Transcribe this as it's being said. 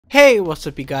Hey, what's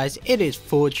up you guys, it is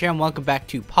Forge here and welcome back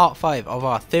to part 5 of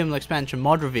our thermal expansion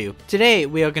mod review. Today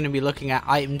we are going to be looking at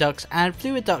item ducts and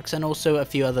fluid ducts and also a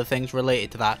few other things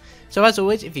related to that. So as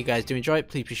always, if you guys do enjoy it,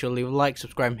 please be sure to leave a like,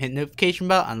 subscribe and hit the notification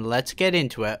bell, and let's get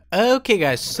into it. Okay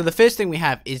guys, so the first thing we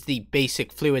have is the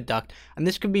basic fluid duct, and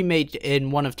this can be made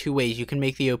in one of two ways. You can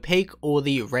make the opaque or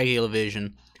the regular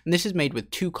version. And this is made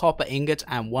with 2 copper ingots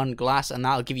and 1 glass, and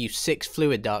that'll give you 6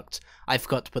 fluid ducts. I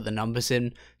forgot to put the numbers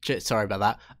in, sorry about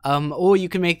that. Or you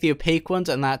can make the opaque ones,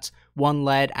 and that's 1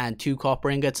 lead and 2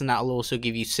 copper ingots, and that'll also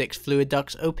give you 6 fluid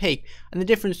ducts opaque. And the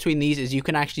difference between these is you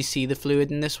can actually see the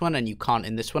fluid in this one, and you can't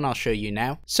in this one. I'll show you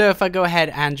now. So if I go ahead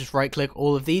and just right click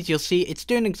all of these, you'll see it's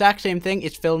doing the exact same thing.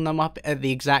 It's filling them up at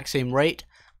the exact same rate.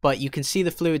 But you can see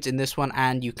the fluids in this one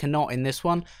and you cannot in this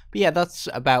one. But yeah, that's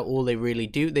about all they really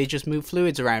do. They just move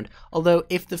fluids around. Although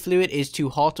if the fluid is too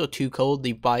hot or too cold,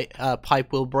 the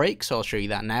pipe will break. So I'll show you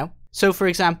that now. So for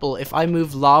example, if I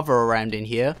move lava around in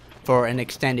here for an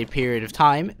extended period of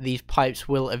time, these pipes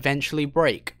will eventually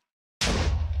break.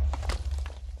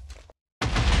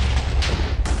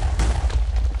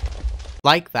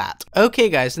 Like that. Okay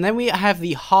guys, and then we have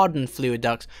the hardened fluid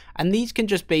ducts, and these can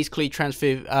just basically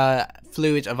transfer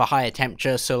fluids of a higher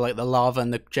temperature, so like the lava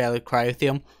and the gelid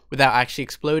cryothium, without actually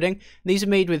exploding. These are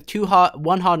made with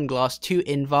 1 hardened glass, 2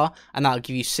 invar, and that'll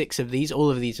give you 6 of these.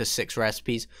 All of these are 6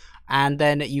 recipes. And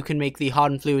then you can make the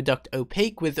hardened fluid duct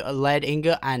opaque with a lead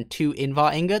ingot and 2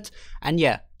 invar ingots. And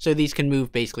yeah, so these can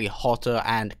move basically hotter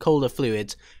and colder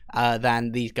fluids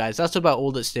than these guys. That's about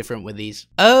all that's different with these.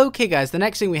 Okay guys, the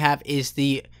next thing we have is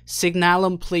the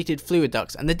signalum plated fluid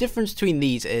ducts, and the difference between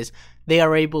these is they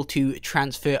are able to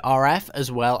transfer RF as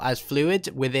well as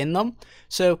fluids within them.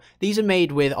 So these are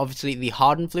made with obviously the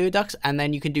hardened fluid ducts, and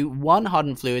then you can do 1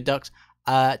 hardened fluid duct,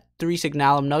 3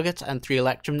 signalum nuggets and 3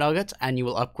 electrum nuggets, and you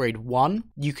will upgrade 1.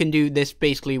 You can do this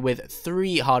basically with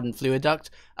 3 hardened fluid ducts,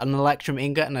 an electrum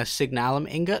ingot and a signalum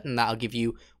ingot, and that'll give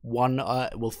you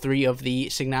 3 of the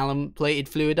signalum plated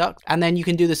fluid ducts. And then you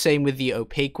can do the same with the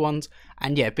opaque ones.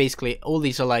 And yeah, basically all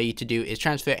these allow you to do is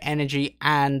transfer energy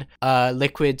and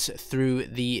liquids through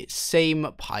the same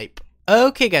pipe.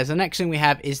 Okay guys, the next thing we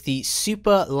have is the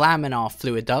super laminar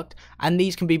fluid duct, and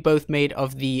these can be both made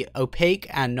of the opaque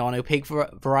and non-opaque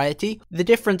variety. The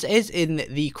difference is in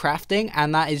the crafting,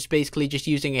 and that is basically just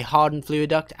using a hardened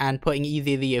fluid duct and putting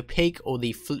either the opaque or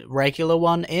the regular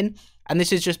one in. And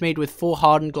this is just made with 4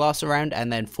 hardened glass around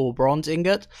and then 4 bronze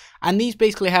ingots. And these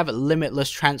basically have a limitless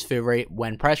transfer rate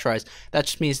when pressurized. That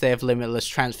just means they have limitless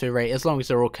transfer rate as long as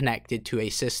they're all connected to a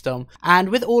system. And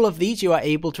with all of these, you are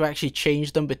able to actually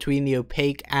change them between the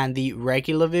opaque and the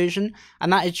regular version.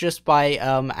 And that is just by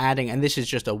adding, and this is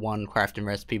just a 1 crafting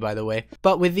recipe by the way.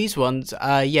 But with these ones,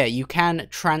 yeah, you can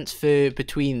transfer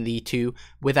between the two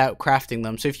without crafting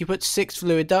them. So if you put 6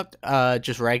 fluid duct,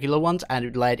 just regular ones,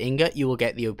 and lead ingot, you will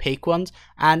get the opaque ones.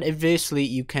 And inversely,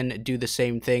 you can do the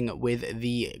same thing with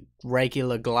the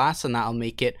regular glass, and that'll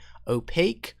make it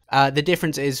opaque. The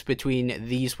difference is between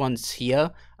these ones here,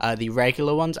 the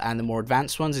regular ones, and the more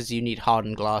advanced ones, is you need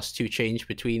hardened glass to change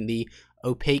between the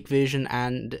opaque version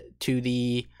and to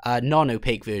the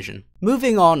non-opaque version.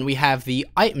 Moving on, we have the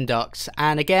item ducts,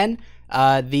 and again,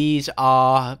 these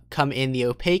come in the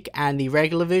opaque and the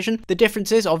regular version. The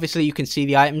difference is obviously you can see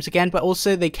the items again, but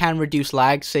also they can reduce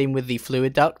lag, same with the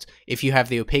fluid duct if you have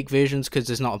the opaque versions, because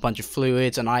there's not a bunch of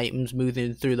fluids and items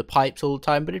moving through the pipes all the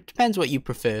time, but it depends what you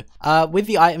prefer. With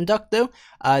the item duct though,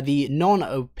 the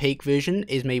non-opaque version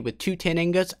is made with 2 tin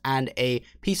ingots and a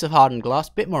piece of hardened glass,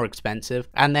 bit more expensive,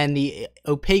 and then the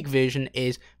opaque version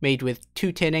is made with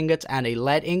 2 tin ingots and a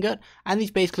lead ingot, and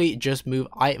these basically just move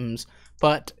items.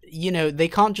 But, you know, they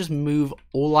can't just move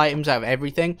all items out of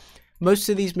everything. Most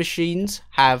of these machines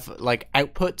have, like,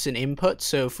 outputs and inputs.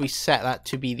 So if we set that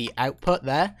to be the output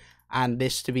there, and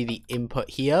this to be the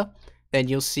input here, then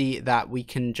you'll see that we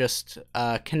can just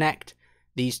connect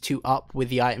these two up with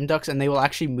the item ducts, and they will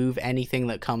actually move anything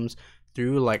that comes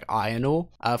through, like iron ore,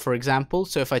 for example.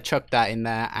 So if I chucked that in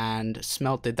there and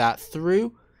smelted that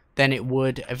through, then it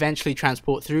would eventually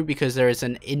transport through, because there is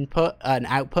an input, an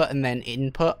output, and then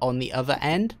input on the other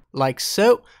end, like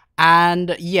so.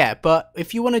 And yeah, but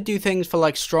if you want to do things for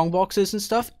like strong boxes and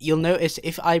stuff, you'll notice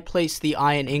if I place the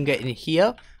iron ingot in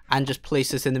here and just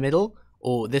place this in the middle,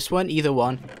 or this one, either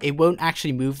one, it won't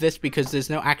actually move this because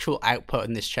there's no actual output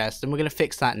in this chest, and we're going to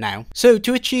fix that now. So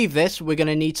to achieve this, we're going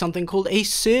to need something called a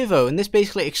servo, and this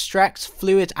basically extracts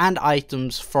fluids and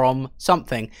items from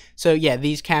something. So yeah,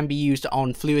 these can be used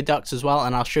on fluid ducts as well,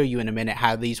 and I'll show you in a minute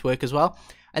how these work as well.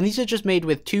 and these are just made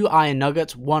with 2 iron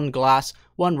nuggets, 1 glass,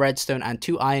 1 redstone, and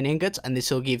 2 iron ingots, and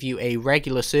this will give you a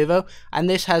regular servo, and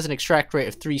this has an extract rate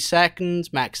of 3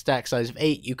 seconds, max stack size of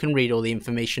 8. You can read all the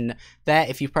information there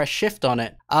if you press shift on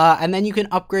it. And then you can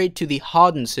upgrade to the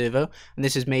hardened servo, and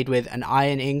this is made with an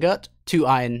iron ingot, 2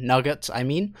 iron nuggets,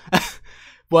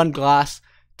 1 glass,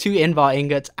 2 invar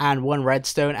ingots, and 1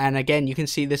 redstone. And again, you can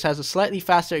see this has a slightly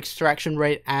faster extraction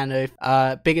rate and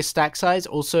a bigger stack size.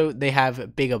 Also, they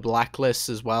have bigger blacklists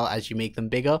as well as you make them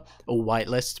bigger, or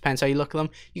whitelists, depends how you look at them.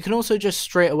 You can also just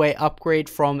straight away upgrade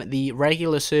from the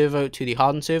regular servo to the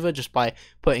hardened servo just by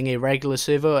putting a regular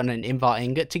servo and an invar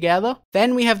ingot together.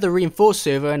 Then we have the reinforced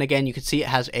servo, and again, you can see it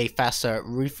has a faster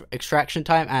extraction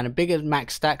time and a bigger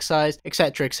max stack size,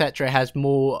 etc, etc. It has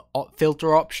more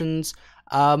filter options.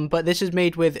 But this is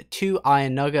made with 2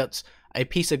 iron nuggets, a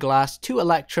piece of glass, 2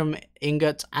 electrum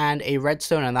ingots, and a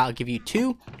redstone, and that'll give you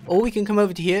 2. Or we can come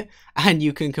over to here, and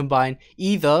you can combine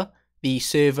either the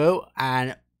servo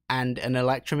and an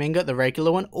electrum ingot, the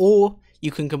regular one, or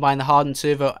you can combine the hardened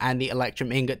servo and the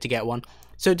electrum ingot to get one.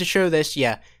 So to show this,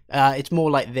 yeah, it's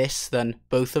more like this than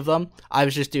both of them. I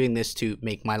was just doing this to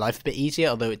make my life a bit easier,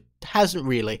 although it hasn't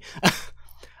really.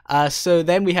 So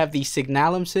then we have the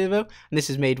signalum servo, and this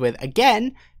is made with,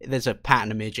 again, there's a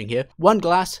pattern emerging here, 1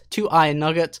 glass, 2 iron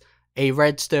nuggets, a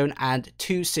redstone, and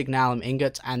 2 signalum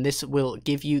ingots, and this will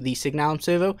give you the signalum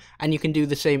servo, and you can do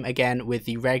the same again with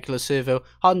the regular servo,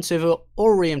 hardened servo,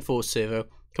 or reinforced servo.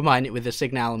 Combine it with the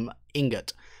signalum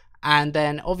ingot. And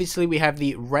then obviously we have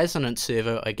the resonance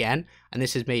servo again, and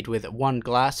this is made with 1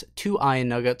 glass, 2 iron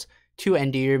nuggets, 2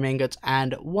 enderium ingots,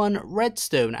 and 1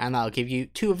 redstone, and that'll give you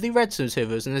 2 of the redstone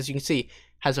servos. And as you can see,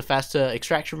 has a faster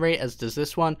extraction rate as does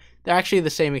this one. They're actually the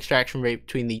same extraction rate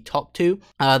between the top 2.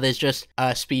 There's just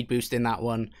a speed boost in that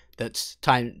one that's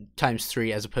times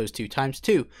 3 as opposed to times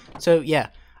 2. So yeah,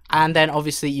 and then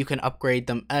obviously you can upgrade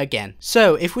them again.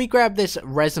 So if we grab this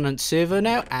resonance servo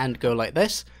now and go like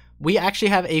this, we actually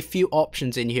have a few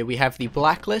options in here. We have the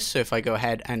blacklist, so if I go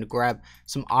ahead and grab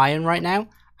some iron right now,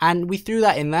 and we threw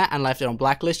that in there and left it on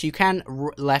blacklist. You can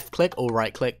left click or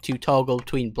right click to toggle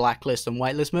between blacklist and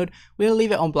whitelist mode. We'll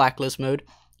leave it on blacklist mode.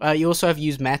 You also have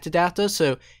use metadata,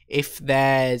 so if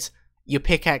your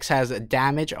pickaxe has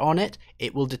damage on it,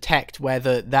 it will detect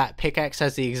whether that pickaxe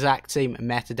has the exact same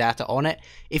metadata on it.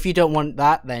 If you don't want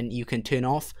that, then you can turn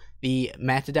off the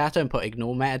metadata and put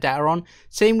ignore metadata on.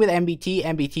 Same with MBT.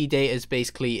 MBT data is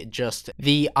basically just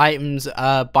the item's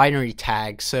binary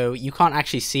tag, so you can't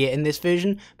actually see it in this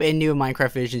version, but in newer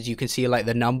Minecraft versions you can see like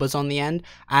the numbers on the end,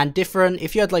 and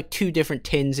if you had like 2 different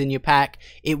tins in your pack,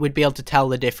 it would be able to tell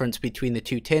the difference between the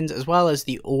 2 tins, as well as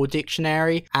the ore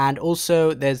dictionary, and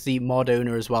also there's the mod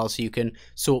owner as well, so you can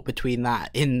sort between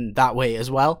that in that way as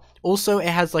well. Also, it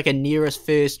has like a nearest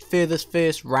first, furthest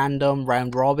first, random,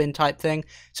 round robin type thing.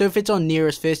 So if it's on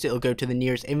nearest first, it'll go to the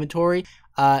nearest inventory.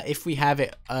 If we have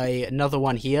it another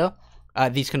one here,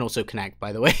 these can also connect,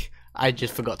 by the way. I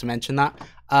just forgot to mention that.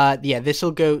 Yeah, this will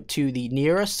go to the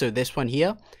nearest, so this one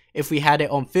here. If we had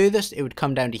it on furthest, it would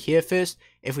come down to here first.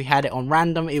 If we had it on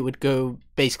random, it would go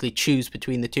basically choose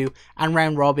between the 2. And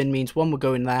round robin means one will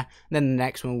go in there, then the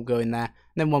next one will go in there,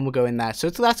 and then one will go in there. So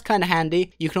that's kind of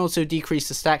handy. You can also decrease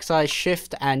the stack size,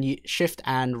 shift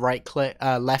and right click,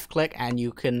 left click, and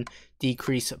you can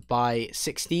decrease by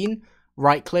 16.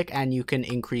 Right click and you can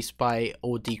increase by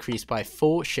or decrease by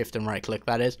 4. Shift and right click,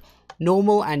 that is.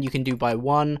 Normal, and you can do by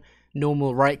 1.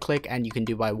 Normal right click and you can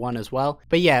do by 1 as well.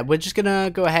 But yeah, we're just gonna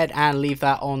go ahead and leave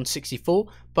that on 64.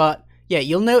 But yeah,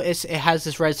 you'll notice it has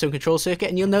this redstone control circuit,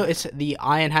 and you'll notice the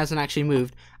iron hasn't actually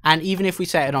moved. And even if we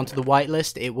set it onto the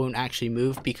whitelist, it won't actually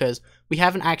move because we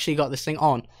haven't actually got this thing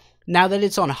on. Now that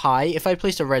it's on high, if I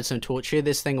placed a redstone torch here,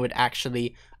 this thing would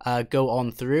actually go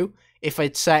on through. If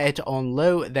I set it on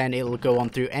low, then it'll go on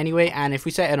through anyway, and if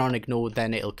we set it on ignore,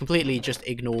 then it'll completely just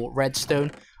ignore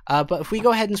redstone. But if we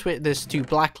go ahead and switch this to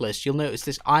blacklist, you'll notice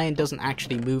this iron doesn't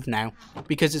actually move now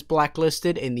because it's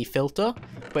blacklisted in the filter.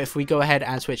 But if we go ahead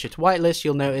and switch it to whitelist,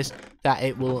 you'll notice that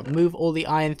it will move all the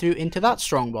iron through into that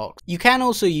strongbox. You can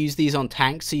also use these on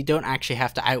tanks, so you don't actually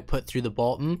have to output through the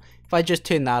bottom. If I just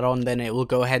turn that on, then it will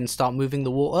go ahead and start moving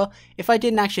the water. If I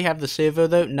didn't actually have the servo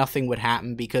though, nothing would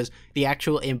happen because the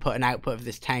actual input and output of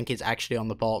this tank is actually on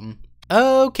the bottom.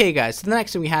 Okay guys, so the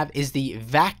next thing we have is the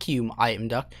vacuum item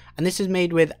duct, and this is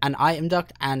made with an item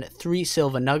duct and 3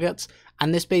 silver nuggets,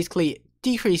 and this basically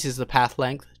decreases the path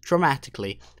length,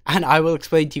 dramatically. And I will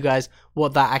explain to you guys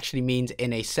what that actually means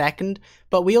in a second.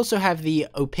 But we also have the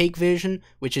opaque version,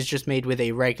 which is just made with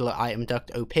a regular item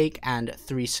duct opaque and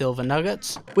 3 silver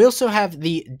nuggets. We also have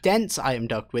the dense item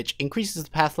duct, which increases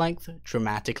the path length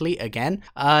dramatically again.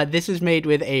 This is made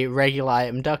with a regular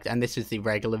item duct, and this is the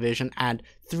regular version, and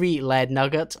 3 lead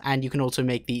nuggets. And you can also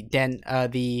make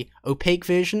the opaque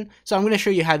version. So I'm going to show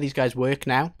you how these guys work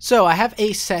now. So I have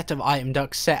a set of item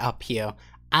ducts set up here.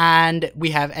 And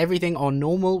we have everything on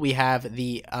normal. We have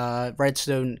the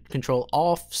redstone control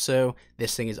off, so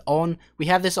this thing is on. We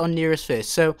have this on nearest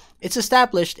first, so it's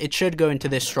established it should go into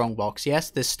this strong box. Yes,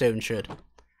 this stone should.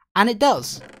 And it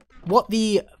does. What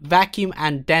the vacuum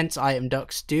and dense item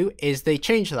ducts do is they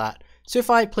change that. So if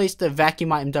I place the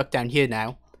vacuum item duct down here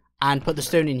now, and put the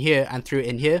stone in here and threw it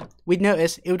in here, we'd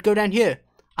notice it would go down here.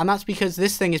 And that's because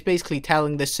this thing is basically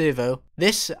telling this servo,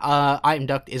 this item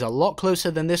duct is a lot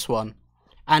closer than this one.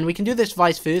 And we can do this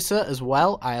vice versa as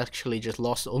well. I actually just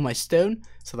lost all my stone,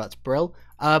 so that's brill.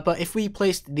 But if we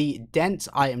placed the dense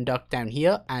item duct down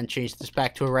here and changed this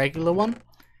back to a regular one,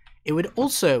 it would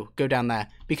also go down there.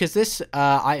 Because this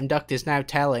item duct is now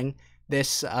telling this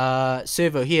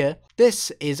servo here,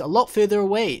 this is a lot further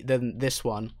away than this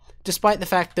one, despite the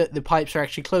fact that the pipes are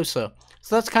actually closer.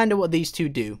 So that's kind of what these two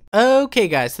do. Okay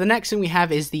guys, the next thing we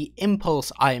have is the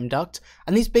impulse item duct,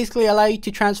 and these basically allow you to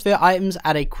transfer items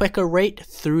at a quicker rate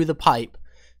through the pipe.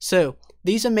 So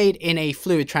these are made in a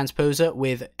fluid transposer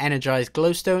with energized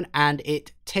glowstone, and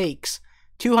it takes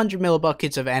 200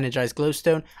 millibuckets of energized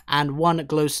glowstone, and 1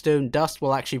 glowstone dust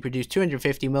will actually produce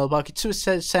 250 millibuckets, so it's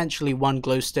essentially 1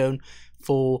 glowstone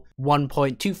for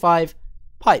 1.25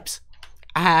 pipes.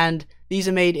 And these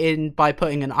are made by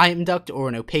putting an item duct or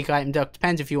an opaque item duct,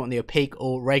 depends if you want the opaque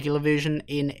or regular version,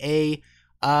 in a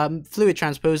fluid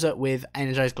transposer with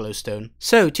energized glowstone.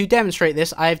 So to demonstrate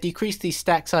this, I have decreased the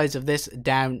stack size of this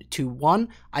down to 1.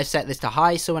 I set this to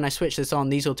high, so when I switch this on,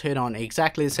 these will turn on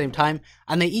exactly the same time,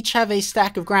 and they each have a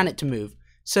stack of granite to move.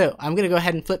 So I'm going to go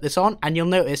ahead and flip this on, and you'll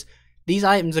notice these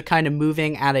items are kind of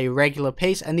moving at a regular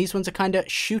pace, and these ones are kind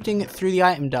of shooting through the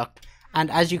item duct. And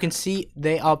as you can see,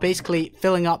 they are basically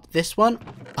filling up this one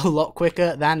a lot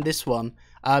quicker than this one,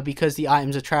 because the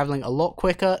items are traveling a lot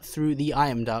quicker through the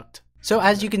item duct. So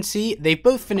as you can see, they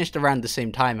both finished around the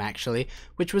same time actually,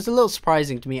 which was a little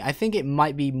surprising to me. I think it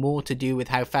might be more to do with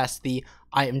how fast the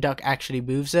item duct actually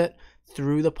moves it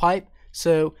through the pipe.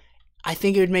 So I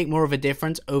think it would make more of a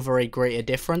difference over a greater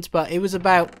difference, but it was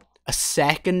about a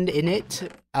second in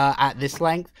it at this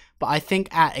length, but I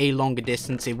think at a longer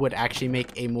distance it would actually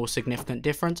make a more significant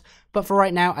difference. But for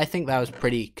right now, I think that was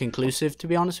pretty conclusive, to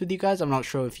be honest with you guys. I'm not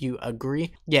sure if you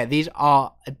agree. Yeah, these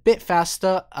are a bit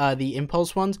faster, the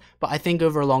impulse ones, but I think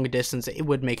over a longer distance it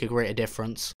would make a greater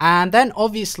difference. And then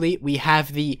obviously we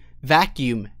have the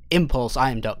vacuum impulse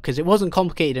item duct, because it wasn't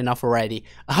complicated enough already.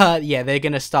 Yeah, they're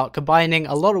gonna start combining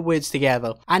a lot of words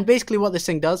together, and basically what this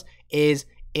thing does is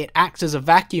it acts as a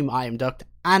vacuum item duct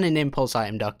and an impulse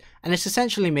item duct, and it's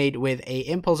essentially made with a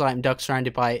impulse item duct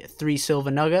surrounded by 3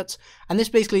 silver nuggets, and this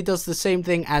basically does the same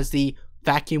thing as the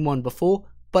vacuum one before,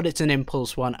 but it's an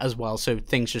impulse one as well, so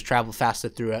things just travel faster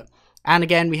through it. And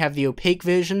again, we have the opaque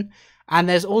version, and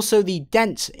there's also the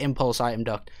dense impulse item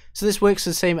duct. So this works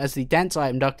the same as the dense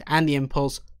item duct and the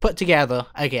impulse put together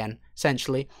again,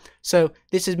 essentially. So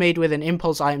this is made with an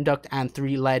impulse item duct and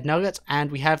 3 lead nuggets,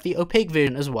 and we have the opaque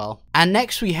version as well. And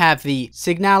next we have the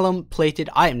signalum plated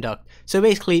item duct. So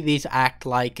basically these act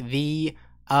like the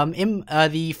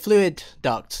fluid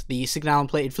ducts, the signalum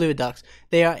plated fluid ducts.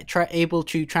 They are able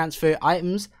to transfer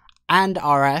items and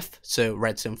RF, so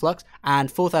redstone flux,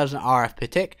 and 4000 RF per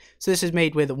tick. So this is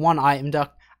made with 1 item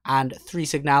duct and 3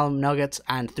 signalum nuggets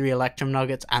and 3 electrum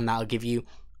nuggets, and that'll give you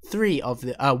 1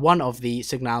 of the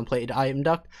signalum plated item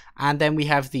duct. And then we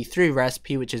have the 3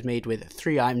 recipe, which is made with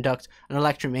 3 item ducts, an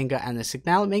electrum ingot, and a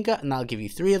signalum ingot, and that'll give you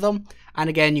 3 of them. And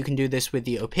again, you can do this with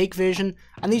the opaque version,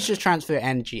 and these just transfer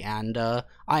energy and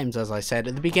items, as I said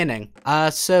at the beginning.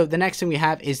 So the next thing we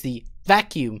have is the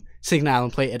vacuum signalum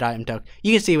plated item duct.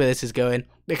 You can see where this is going.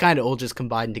 They kind of all just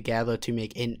combine together to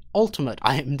make an ultimate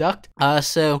item duct.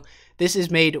 So this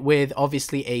is made with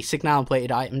obviously a signalum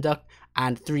plated item duct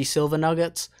and 3 silver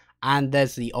nuggets, and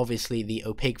there's obviously the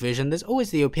opaque version. There's always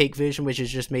the opaque version, which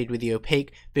is just made with the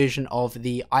opaque version of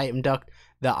the item duct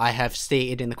that I have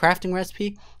stated in the crafting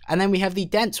recipe. And then we have the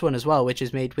dense one as well, which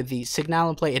is made with the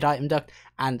signalum plated item duct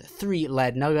and 3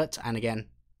 lead nuggets, and again,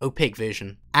 opaque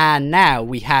version. And now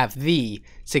we have the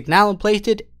signalum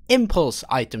plated impulse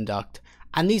item duct,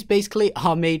 and these basically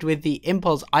are made with the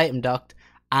impulse item duct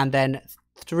and then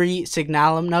 3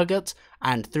 signalum nuggets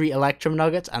and 3 electrum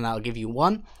nuggets, and that'll give you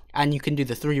 1. and you can do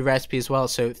the 3 recipe as well.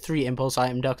 So 3 impulse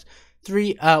item ducts,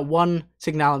 1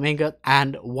 signalum ingot,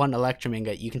 and 1 electrum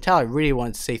ingot. You can tell I really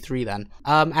wanted to say 3 then.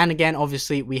 And again,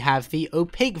 obviously, we have the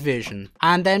opaque version.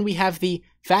 And then we have the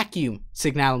vacuum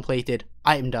signalum plated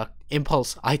item duct,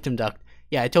 impulse item duct.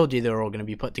 Yeah, I told you they were all going to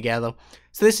be put together.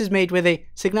 So this is made with a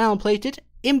signalum plated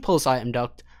impulse item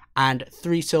duct and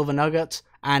 3 silver nuggets.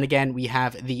 And again, we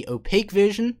have the opaque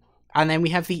version. And then we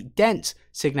have the dense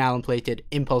signalum plated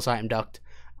impulse item duct.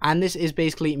 And this is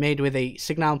basically made with a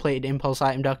signalum plated impulse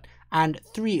item duct and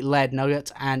 3 lead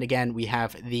nuggets. And again, we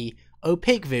have the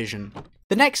opaque version.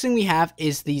 The next thing we have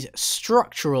is these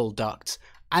structural ducts.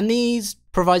 And these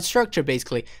provide structure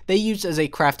basically. They're used as a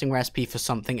crafting recipe for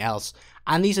something else.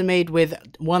 And these are made with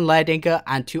 1 lead ingot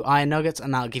and 2 iron nuggets,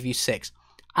 and that'll give you 6.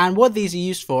 And what these are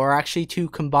used for are actually to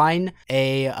combine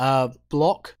a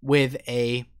block with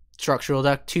a structural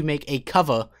duct to make a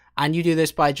cover. And you do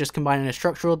this by just combining a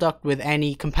structural duct with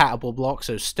any compatible block,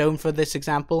 so stone for this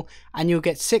example, and you'll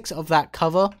get 6 of that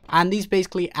cover. And these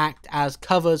basically act as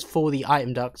covers for the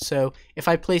item duct. So if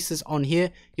I place this on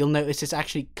here, you'll notice it's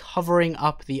actually covering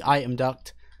up the item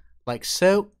duct like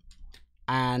so,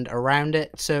 and around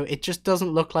it, so it just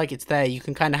doesn't look like it's there. You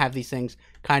can kind of have these things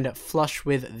kind of flush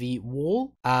with the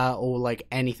wall, or like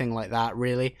anything like that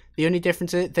really. The only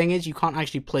thing is you can't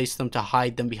actually place them to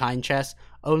hide them behind chests,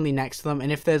 only next to them. And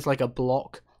if there's like a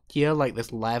block here, like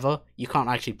this lever, you can't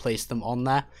actually place them on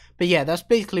there. But yeah, that's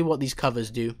basically what these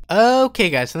covers do. Okay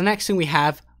guys, so the next thing we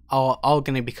have are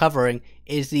going to be covering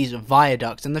is these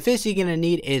viaducts. And the first thing you're going to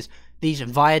need is these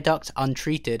viaducts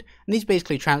untreated, and these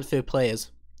basically transfer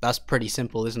players. That's pretty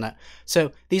simple, isn't it?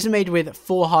 So these are made with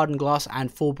 4 hardened glass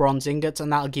and 4 bronze ingots,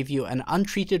 and that'll give you an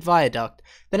untreated viaduct.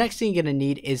 The next thing you're going to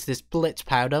need is this blitz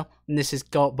powder, and this is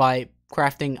got by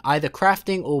either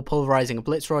crafting or pulverizing a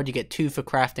blitz rod. You get 2 for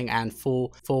crafting and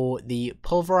 4 for the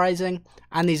pulverizing,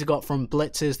 and these are got from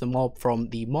blitzes, the mob from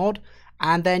the mod.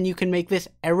 And then you can make this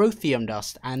erothium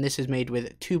dust, and this is made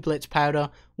with 2 blitz powder,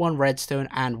 1 redstone,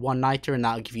 and 1 niter, and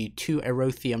that'll give you 2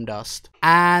 erothium dust.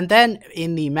 And then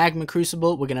in the magma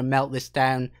crucible, we're going to melt this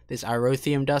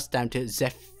erothium dust down to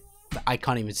I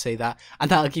can't even say that,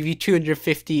 and that'll give you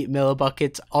 250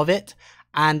 millibuckets of it.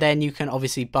 And then you can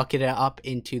obviously bucket it up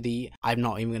into the, I'm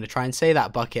not even going to try and say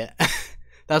that bucket.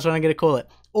 That's what I'm going to call it.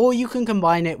 Or you can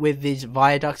combine it with these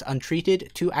viaducts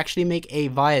untreated to actually make a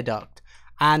viaduct.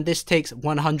 And this takes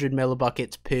 100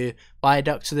 millibuckets per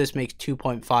viaduct, so this makes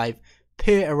 2.5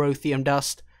 per erothium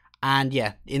dust. And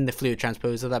yeah, in the fluid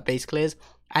transposer that basically is.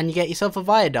 And you get yourself a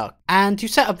viaduct. And to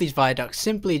set up these viaducts,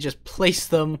 simply just place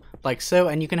them like so,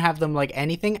 and you can have them like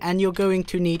anything. And you're going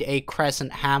to need a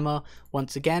crescent hammer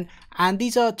once again. And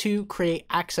these are to create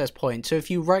access points. So if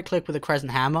you right click with a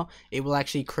crescent hammer, it will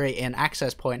actually create an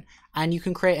access point. And you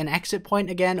can create an exit point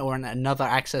again, or another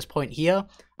access point here.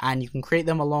 And you can create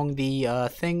them along the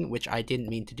thing, which I didn't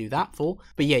mean to do that for.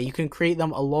 But yeah, you can create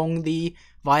them along the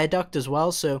viaduct as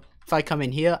well. So if I come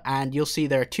in here, and you'll see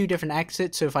there are 2 different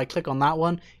exits. So if I click on that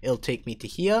one, it'll take me to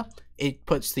here. It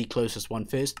puts the closest one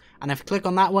first. And if I click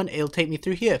on that one, it'll take me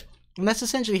through here. And that's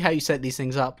essentially how you set these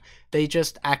things up. They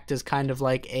just act as kind of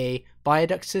like a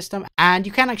viaduct system. And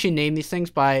you can actually name these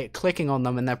things by clicking on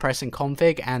them and then pressing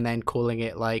config and then calling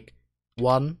it like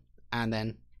 1 and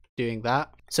then doing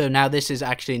that. So now this is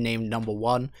actually named number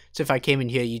 1. So if I came in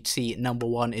here, you'd see number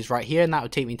 1 is right here, and that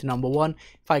would take me to number 1.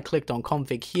 If I clicked on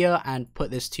config here and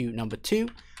put this to number 2,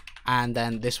 and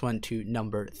then this one to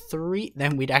number 3,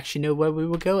 then we'd actually know where we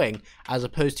were going, as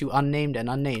opposed to unnamed and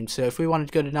unnamed. So if we wanted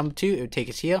to go to number 2, it would take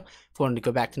us here. If we wanted to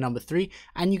go back to number 3,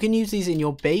 and you can use these in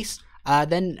your base.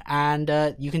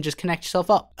 You can just connect yourself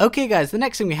up. Okay guys, the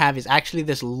next thing we have is actually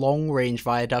this long range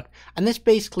viaduct, and this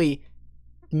basically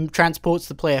transports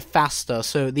the player faster.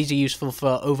 So these are useful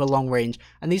for over long range,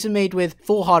 and these are made with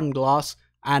 4 hardened glass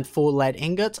and 4 lead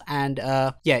ingots. And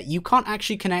yeah, you can't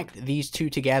actually connect these 2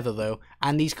 together though,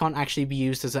 and these can't actually be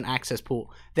used as an access port.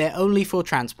 They're only for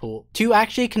transport. To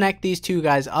actually connect these 2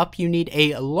 guys up, you need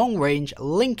a long range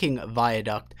linking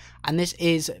viaduct, and this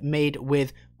is made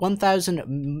with 1000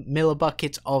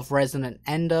 millibuckets of resonant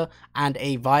ender and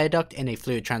a viaduct in a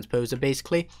fluid transposer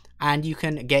basically, and you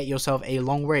can get yourself a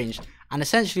long range. And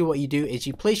essentially what you do is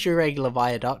you place your regular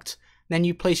viaduct, then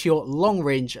you place your long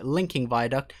range linking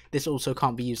viaduct. This also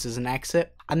can't be used as an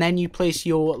exit. And then you place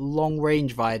your long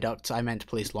range viaducts. I meant to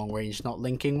place long range, not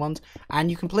linking ones. And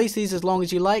you can place these as long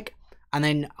as you like. And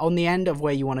then on the end of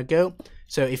where you want to go.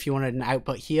 So if you wanted an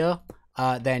output here,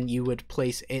 then you would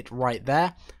place it right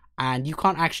there. And you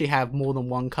can't actually have more than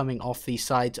one coming off the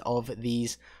sides of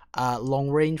these long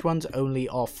range ones, only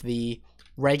off the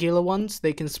regular ones,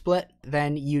 they can split,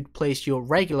 then you'd place your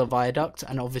regular viaduct,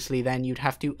 and obviously then you'd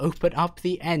have to open up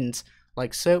the ends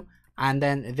like so, and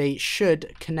then they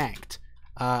should connect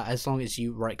as long as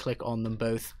you right click on them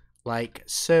both like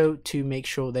so to make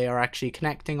sure they are actually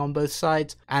connecting on both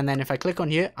sides. And then if I click on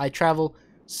here, I travel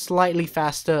slightly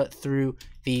faster through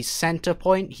the center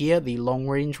point here, the long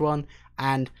range one,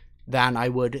 and than I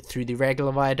would through the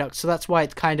regular viaduct. So that's why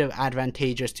it's kind of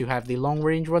advantageous to have the long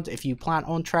range ones if you plan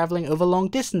on traveling over long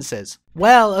distances.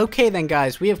 Well, okay then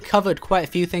guys, we have covered quite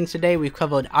a few things today. We've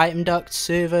covered item ducts,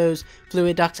 servos,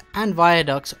 fluid ducts, and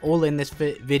viaducts all in this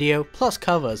video, plus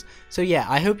covers. So yeah,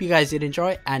 I hope you guys did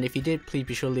enjoy, and if you did, please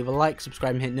be sure to leave a like,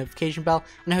 subscribe, and hit the notification bell,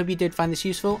 and I hope you did find this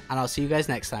useful, and I'll see you guys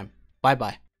next time. Bye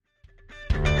bye.